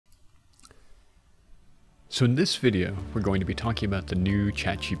So in this video, we're going to be talking about the new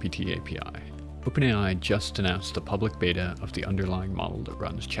ChatGPT API. OpenAI just announced the public beta of the underlying model that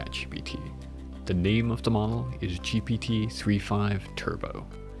runs ChatGPT. The name of the model is GPT-3.5-turbo.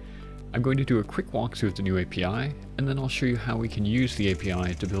 I'm going to do a quick walkthrough of the new API, and then I'll show you how we can use the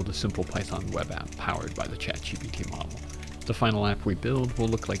API to build a simple Python web app powered by the ChatGPT model. The final app we build will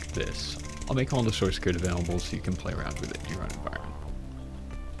look like this. I'll make all the source code available so you can play around with it in your own environment.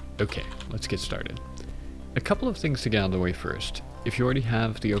 Okay, let's get started. A couple of things to get out of the way first. If you already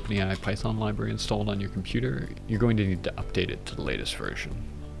have the OpenAI Python library installed on your computer, you're going to need to update it to the latest version.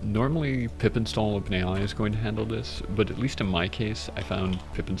 Normally, pip install OpenAI is going to handle this, but at least in my case, I found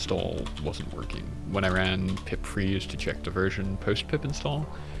pip install wasn't working. When I ran pip freeze to check the version post pip install,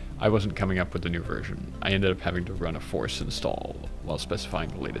 I wasn't coming up with the new version. I ended up having to run a force install while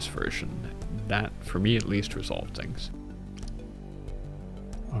specifying the latest version. That, for me at least, resolved things.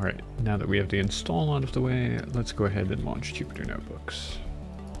 Alright, now that we have the install out of the way, let's go ahead and launch Jupyter Notebooks.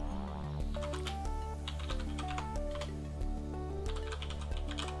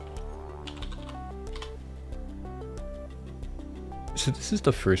 So this is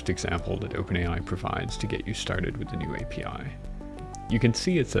the first example that OpenAI provides to get you started with the new API. You can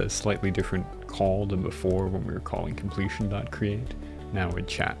see it's a slightly different call than before when we were calling completion.create, now with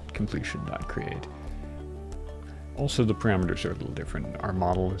chat completion.create. Also, the parameters are a little different. Our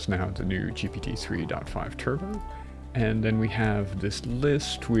model is now the new GPT-3.5-turbo, and then we have this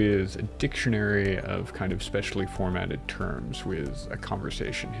list with a dictionary of kind of specially formatted terms with a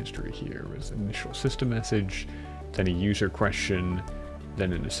conversation history here with an initial system message, then a user question,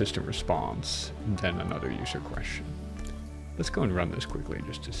 then an assistant response, and then another user question. Let's go and run this quickly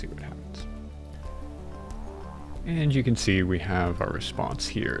just to see what happens. And you can see we have our response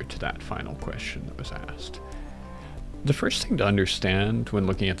here to that final question that was asked. The first thing to understand when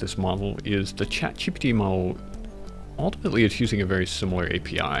looking at this model is the ChatGPT model ultimately is using a very similar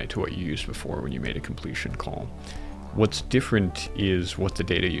API to what you used before when you made a completion call. What's different is what the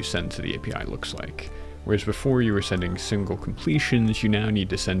data you send to the API looks like. Whereas before you were sending single completions, you now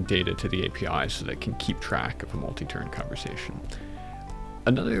need to send data to the API so that it can keep track of a multi-turn conversation.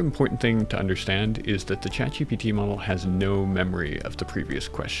 Another important thing to understand is that the ChatGPT model has no memory of the previous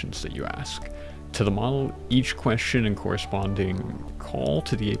questions that you ask. To the model, each question and corresponding call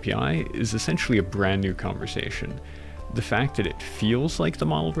to the API is essentially a brand new conversation. The fact that it feels like the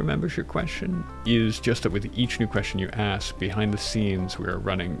model remembers your question is just that with each new question you ask, behind the scenes we are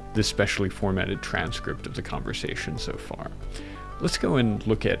running this specially formatted transcript of the conversation so far. Let's go and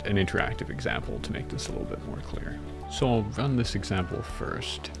look at an interactive example to make this a little bit more clear. So I'll run this example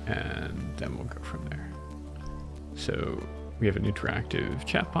first, and then we'll go from there. So we have an interactive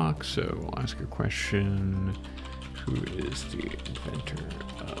chat box, so we'll ask a question. Who is the inventor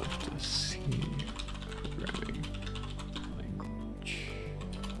of the C programming language?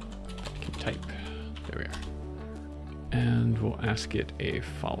 I can type. There we are. And we'll ask it a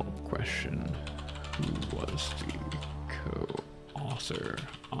follow-up question. Who was the co-author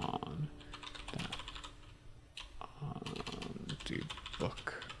on that? The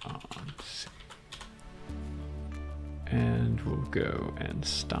book on C. And we'll go and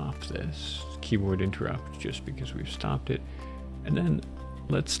stop this keyboard interrupt just because we've stopped it. And then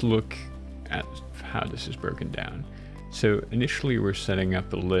let's look at how this is broken down. So initially we're setting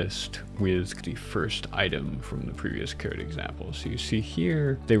up a list with the first item from the previous code example. So you see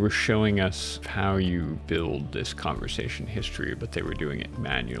here, they were showing us how you build this conversation history, but they were doing it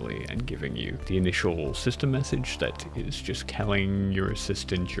manually and giving you the initial system message that is just telling your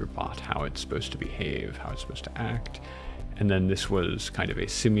assistant, your bot, how it's supposed to behave, how it's supposed to act. And then this was kind of a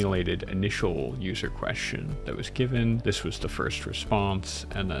simulated initial user question that was given. This was the first response,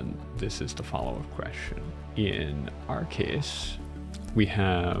 and then this is the follow-up question. In our case, we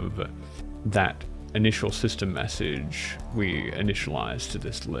have that initial system message we initialize to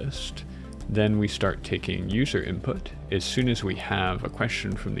this list. Then we start taking user input. As soon as we have a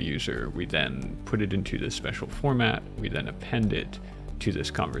question from the user, we then put it into this special format. We then append it to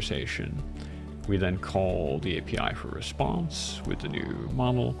this conversation. We then call the API for response with the new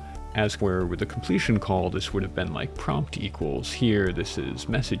model. As where with the completion call, this would have been like prompt equals. Here, this is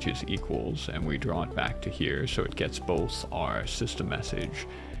messages equals, and we draw it back to here so it gets both our system message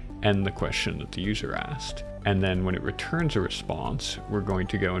and the question that the user asked. And then when it returns a response, we're going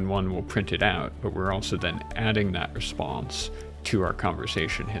to go and we'll print it out, but we're also then adding that response to our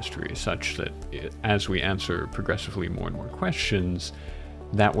conversation history such that as we answer progressively more and more questions,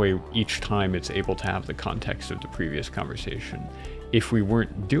 that way each time it's able to have the context of the previous conversation. If we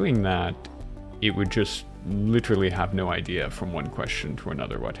weren't doing that, it would just literally have no idea from one question to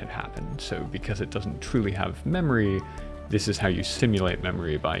another what had happened. So because it doesn't truly have memory, this is how you simulate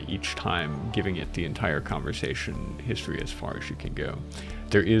memory by each time giving it the entire conversation history as far as you can go.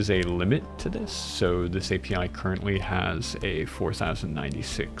 There is a limit to this, so this API currently has a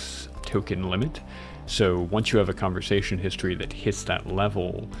 4096 token limit. So once you have a conversation history that hits that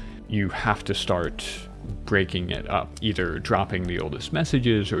level, you have to start breaking it up, either dropping the oldest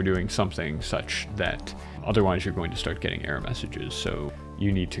messages or doing something such that otherwise you're going to start getting error messages. So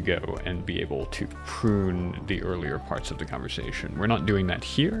you need to go and be able to prune the earlier parts of the conversation. We're not doing that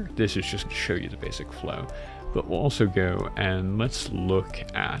here. This is just to show you the basic flow. But we'll also go and let's look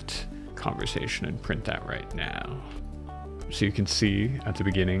at conversation and print that right now. So you can see at the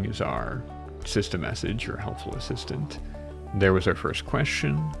beginning is our system message, your helpful assistant. There was our first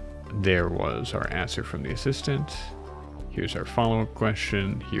question. There was our answer from the assistant. Here's our follow-up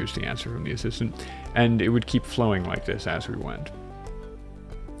question. Here's the answer from the assistant. And it would keep flowing like this as we went.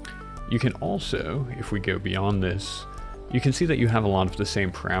 You can also, if we go beyond this, you can see that you have a lot of the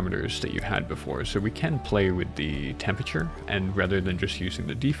same parameters that you had before. So we can play with the temperature, and rather than just using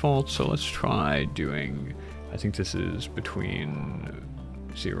the default, so let's try doing, I think this is between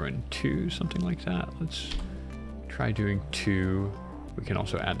 0 and 2, something like that. Let's try doing 2. We can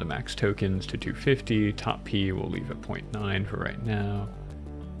also add the max tokens to 250. Top P we'll leave at 0.9 for right now.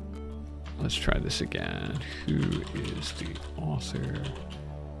 Let's try this again. Who is the author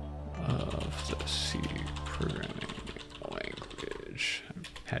of the C programming language? I've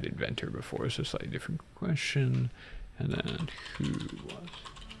had inventor before, so slightly different question. And then who was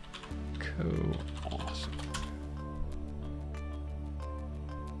co-author?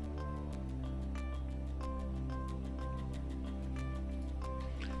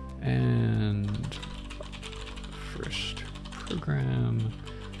 And first program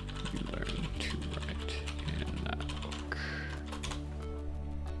you learn to write in that book.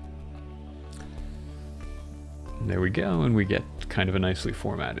 And there we go, and we get kind of a nicely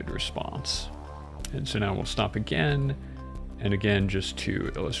formatted response. And so now we'll stop again, and again, just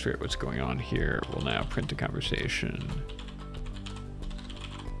to illustrate what's going on here, we'll now print the conversation.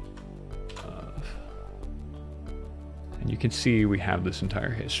 And you can see we have this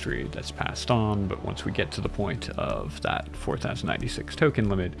entire history that's passed on, but once we get to the point of that 4096 token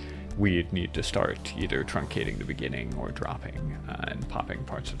limit, we need to start either truncating the beginning or dropping and popping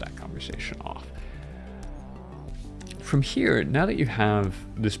parts of that conversation off. From here, now that you have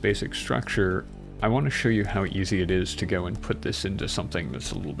this basic structure, I want to show you how easy it is to go and put this into something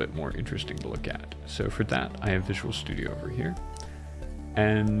that's a little bit more interesting to look at. So for that, I have Visual Studio over here.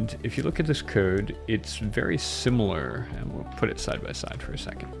 And if you look at this code, it's very similar, and we'll put it side by side for a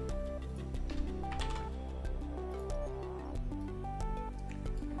second.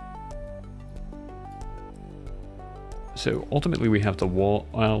 So ultimately we have the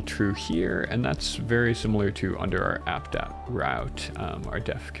while true here, and that's very similar to under our app.route, our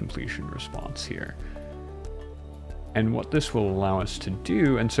def completion response here. And what this will allow us to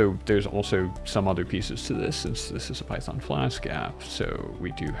do, and so there's also some other pieces to this, since this is a Python Flask app. So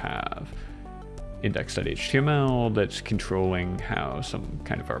we do have index.html that's controlling how some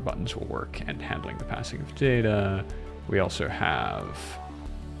kind of our buttons will work and handling the passing of data. We also have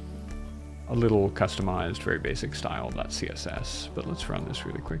a little customized, very basic style.css. But let's run this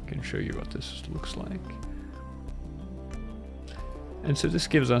really quick and show you what this looks like. And so this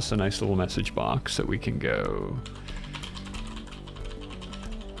gives us a nice little message box that we can go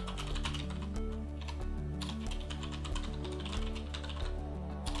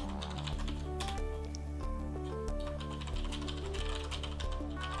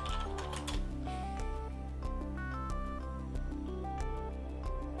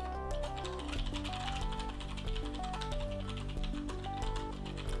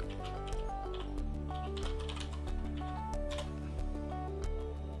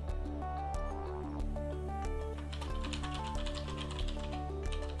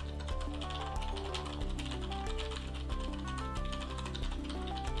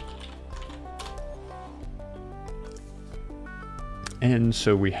And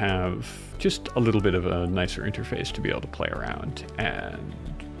so we have just a little bit of a nicer interface to be able to play around and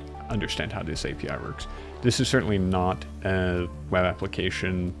understand how this API works. This is certainly not a web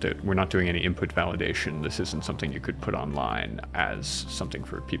application that we're not doing any input validation. This isn't something you could put online as something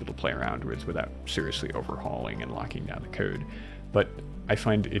for people to play around with without seriously overhauling and locking down the code. But I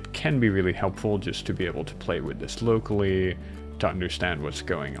find it can be really helpful just to be able to play with this locally, to understand what's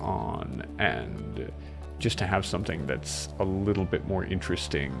going on, and just to have something that's a little bit more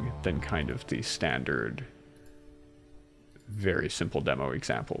interesting than kind of the standard, very simple demo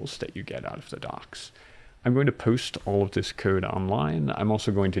examples that you get out of the docs. I'm going to post all of this code online. I'm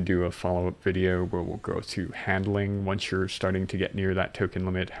also going to do a follow-up video where we'll go through handling once you're starting to get near that token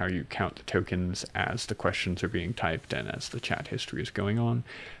limit, how you count the tokens as the questions are being typed and as the chat history is going on.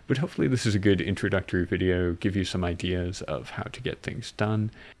 But hopefully this is a good introductory video, give you some ideas of how to get things done.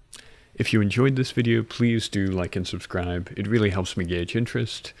 If you enjoyed this video, please do like and subscribe. It really helps me gauge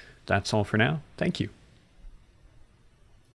interest. That's all for now. Thank you.